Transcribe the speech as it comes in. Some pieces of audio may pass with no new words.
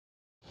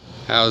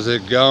How's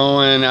it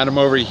going? Adam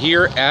over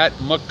here at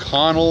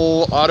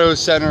McConnell Auto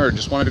Center.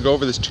 Just wanted to go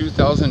over this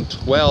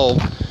 2012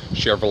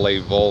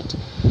 Chevrolet Volt.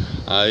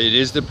 It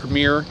is the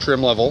premier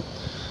trim level,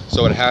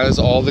 so it has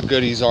all the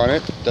goodies on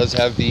it. It does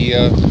have the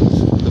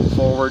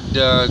forward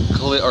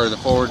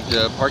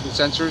parking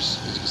sensors.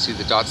 As you can see,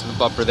 the dots in the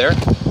bumper there.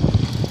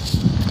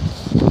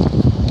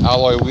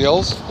 Alloy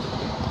wheels,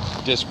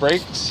 disc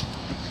brakes.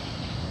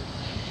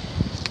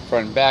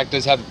 Front and back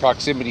does have the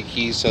proximity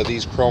keys, so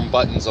these chrome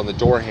buttons on the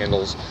door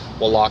handles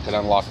will lock and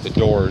unlock the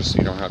doors.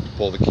 You don't have to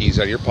pull the keys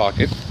out of your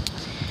pocket.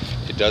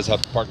 It does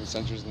have the parking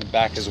sensors in the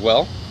back as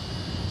well.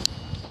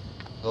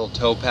 Little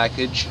tow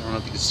package. I don't know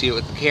if you can see it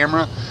with the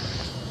camera,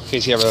 in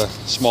case you have a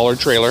smaller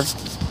trailer.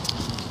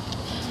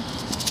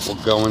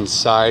 We'll go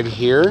inside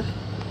here.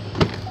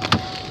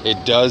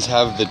 It does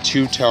have the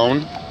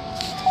two-tone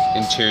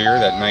interior,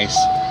 that nice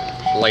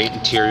light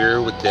interior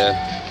with the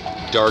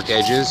dark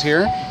edges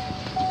here.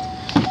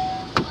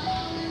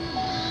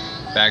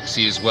 Back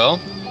seat as well.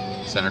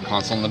 Center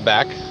console in the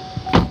back.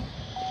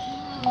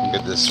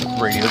 Get this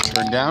radio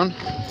turned down.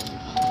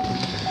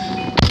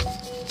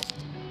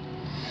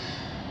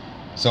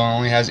 So it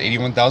only has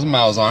 81,000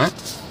 miles on it.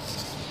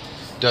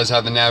 Does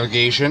have the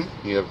navigation.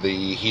 You have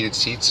the heated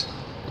seats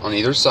on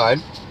either side.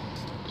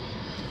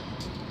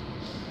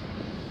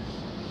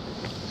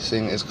 This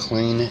thing is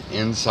clean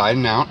inside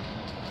and out.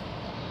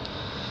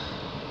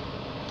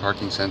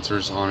 Parking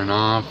sensors on and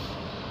off.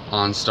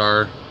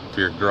 OnStar for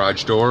your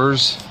garage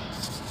doors.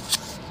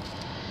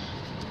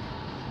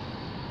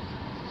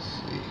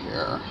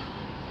 Here.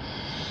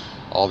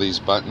 All these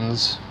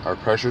buttons are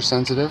pressure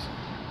sensitive.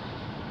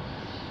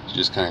 You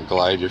just kind of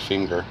glide your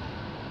finger.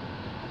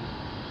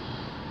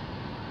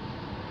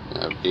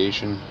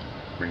 Navigation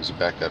brings you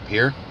back up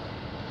here.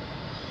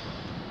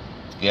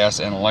 Gas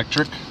and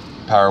electric.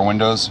 Power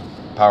windows,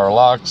 power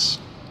locks,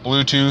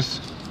 Bluetooth,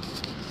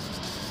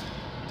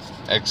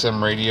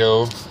 XM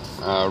radio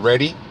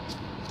ready.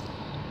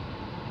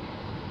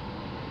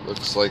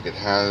 Looks like it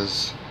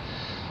has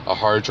a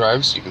hard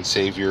drive, so you can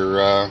save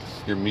your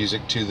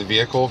music to the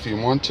vehicle if you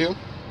want to.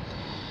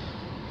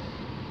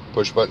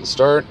 Push button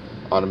start,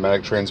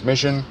 automatic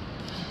transmission.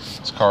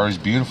 This car is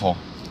beautiful.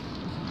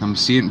 Come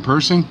see it in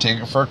person, take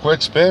it for a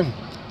quick spin.